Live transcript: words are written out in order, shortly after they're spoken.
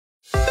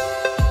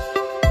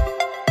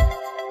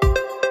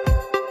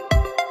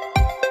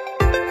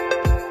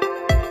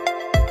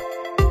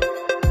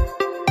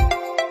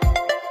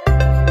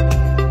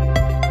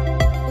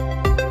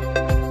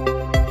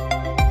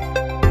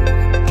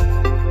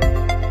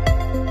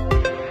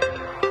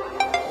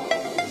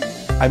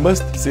I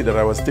must say that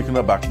I was taken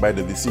aback by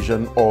the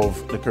decision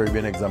of the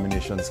Caribbean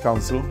Examinations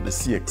Council, the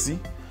CXC,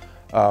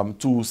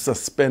 to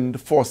suspend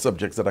 4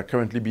 subjects that are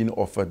currently being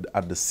offered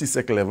at the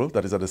CSEC level,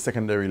 that is at the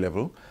secondary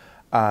level,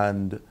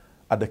 and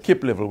at the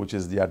CAPE level, which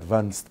is the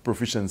advanced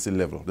proficiency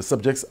level. The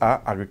subjects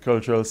are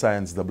Agricultural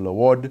Science Double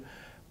Award,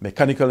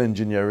 Mechanical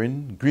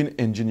Engineering, Green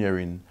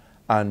Engineering,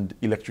 and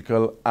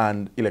Electrical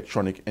and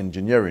Electronic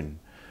Engineering.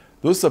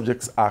 Those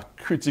subjects are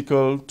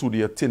critical to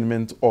the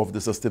attainment of the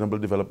Sustainable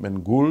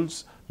Development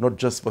Goals, not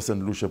just for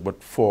St. Lucia,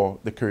 but for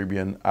the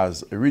Caribbean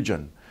as a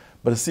region.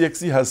 But the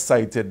CXC has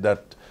cited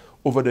that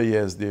over the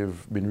years,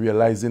 they've been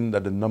realizing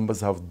that the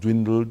numbers have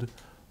dwindled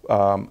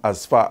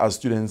as far as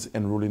students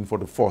enrolling for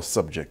the 4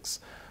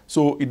 subjects.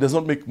 So it does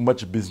not make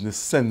much business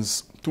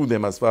sense to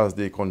them as far as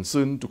they're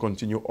concerned to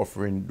continue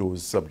offering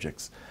those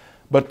subjects.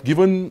 But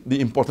given the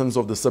importance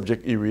of the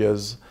subject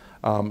areas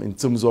in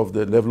terms of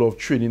the level of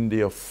training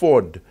they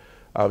afford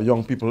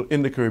young people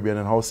in the Caribbean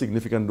and how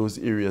significant those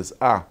areas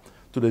are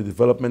to the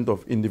development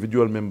of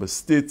individual member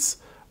states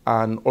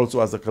and also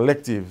as a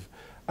collective,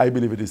 I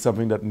believe it is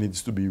something that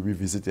needs to be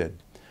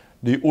revisited.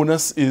 The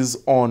onus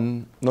is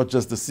on not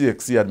just the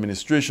CXC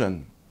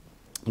administration,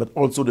 but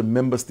also the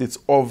member states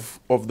of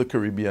the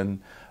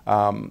Caribbean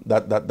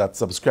that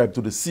subscribe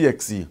to the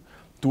CXC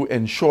to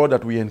ensure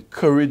that we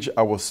encourage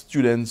our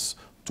students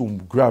to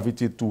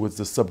gravitate towards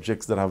the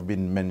subjects that have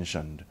been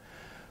mentioned.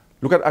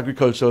 Look at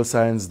Agricultural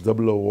Science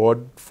Double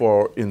Award,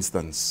 for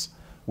instance.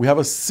 We have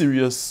a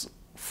serious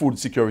food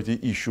security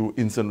issue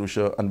in St.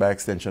 Lucia and by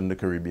extension the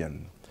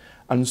Caribbean.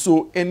 And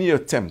so any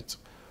attempt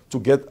to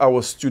get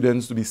our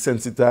students to be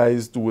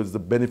sensitized towards the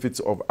benefits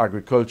of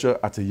agriculture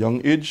at a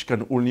young age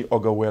can only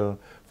augur well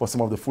for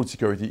some of the food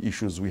security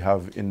issues we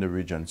have in the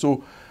region.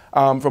 So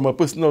from a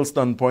personal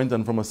standpoint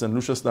and from a St.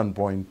 Lucia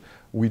standpoint,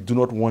 we do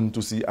not want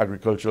to see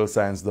Agricultural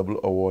Science Double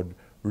Award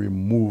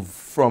removed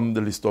from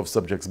the list of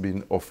subjects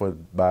being offered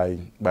by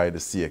the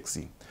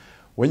CXC.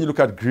 When you look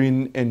at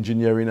Green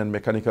Engineering and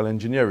Mechanical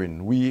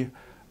Engineering, we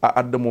are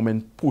at the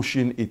moment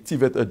pushing a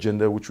TVET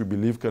agenda which we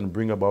believe can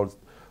bring about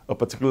a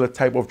particular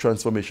type of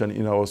transformation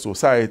in our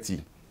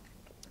society.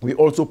 We're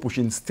also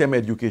pushing STEM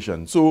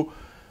education. So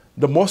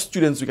the more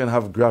students we can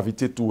have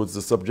gravitate towards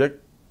the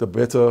subject, the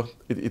better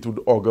it would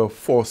augur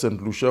for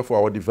St. Lucia,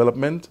 for our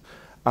development,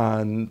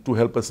 and to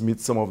help us meet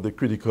some of the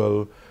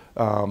critical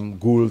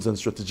goals and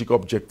strategic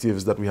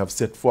objectives that we have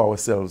set for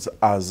ourselves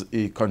as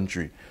a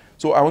country.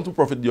 So I want to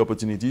profit the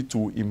opportunity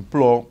to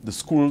implore the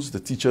schools, the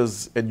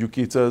teachers,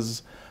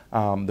 educators,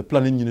 the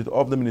planning unit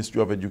of the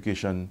Ministry of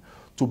Education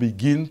to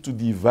begin to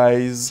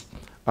devise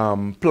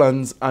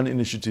plans and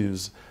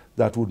initiatives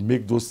that would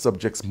make those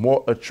subjects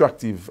more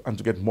attractive and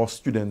to get more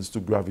students to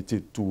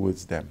gravitate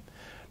towards them.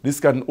 This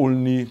can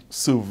only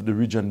serve the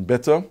region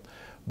better,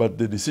 but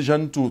the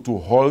decision to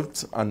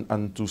halt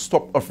and to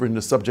stop offering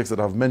the subjects that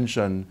I've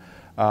mentioned,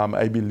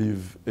 I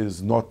believe,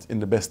 is not in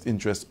the best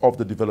interest of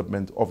the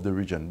development of the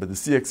region. But the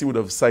CXC would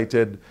have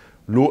cited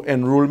low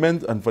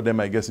enrollment, and for them,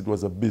 I guess it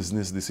was a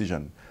business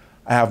decision.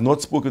 I have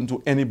not spoken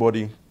to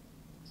anybody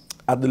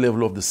at the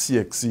level of the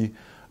CXC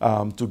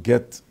to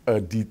get a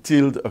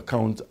detailed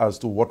account as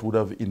to what would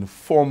have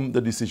informed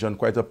the decision,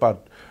 quite apart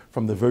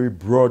from the very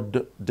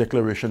broad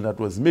declaration that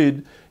was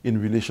made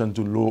in relation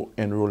to low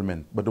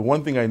enrollment. But the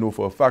one thing I know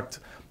for a fact,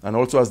 and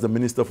also as the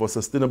Minister for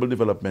Sustainable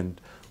Development,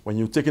 when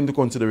you take into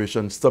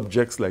consideration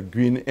subjects like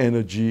green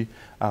energy,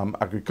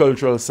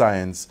 agricultural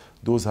science,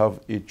 those have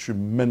a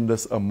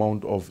tremendous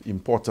amount of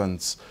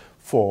importance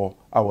for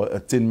our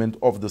attainment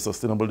of the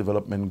Sustainable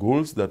Development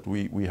Goals that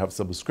we have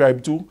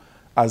subscribed to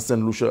as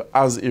St. Lucia,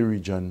 as a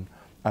region,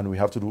 and we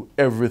have to do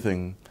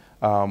everything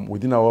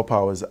within our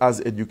powers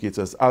as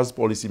educators, as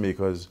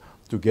policymakers,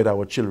 to get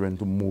our children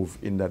to move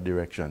in that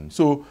direction.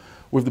 So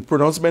with the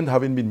pronouncement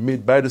having been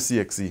made by the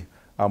CXC,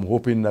 I'm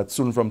hoping that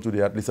soon from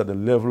today, at least at the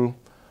level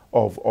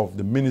of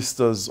the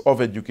ministers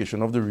of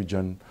education of the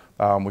region,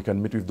 we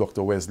can meet with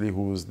Dr. Wesley,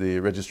 who's the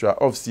registrar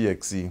of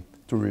CXC,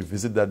 to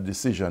revisit that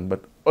decision,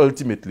 but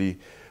ultimately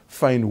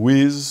find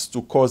ways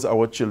to cause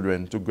our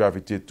children to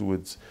gravitate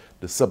towards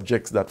the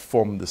subjects that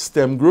form the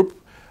STEM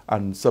group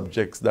and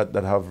subjects that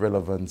have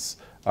relevance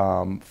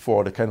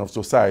for the kind of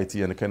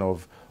society and the kind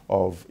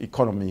of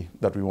economy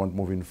that we want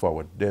moving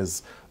forward.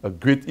 There's a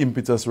great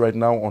impetus right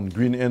now on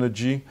green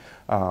energy,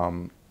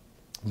 the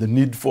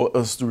need for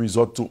us to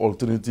resort to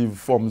alternative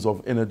forms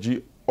of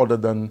energy other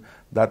than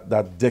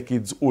that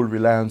decades-old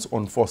reliance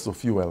on fossil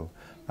fuel.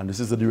 And this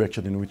is the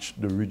direction in which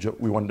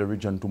we want the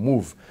region to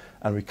move.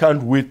 And we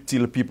can't wait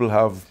till people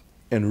have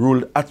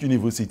enrolled at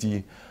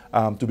university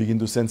to begin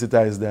to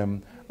sensitize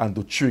them and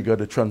to trigger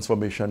the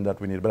transformation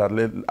that we need. But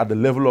at the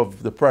level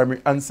of the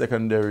primary and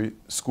secondary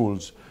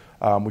schools,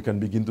 we can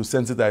begin to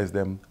sensitize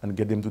them and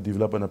get them to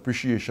develop an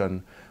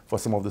appreciation for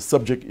some of the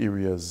subject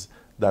areas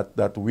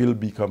that will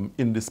become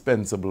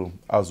indispensable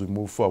as we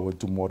move forward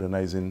to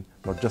modernizing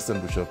not just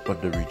St. Lucia,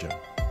 but the region.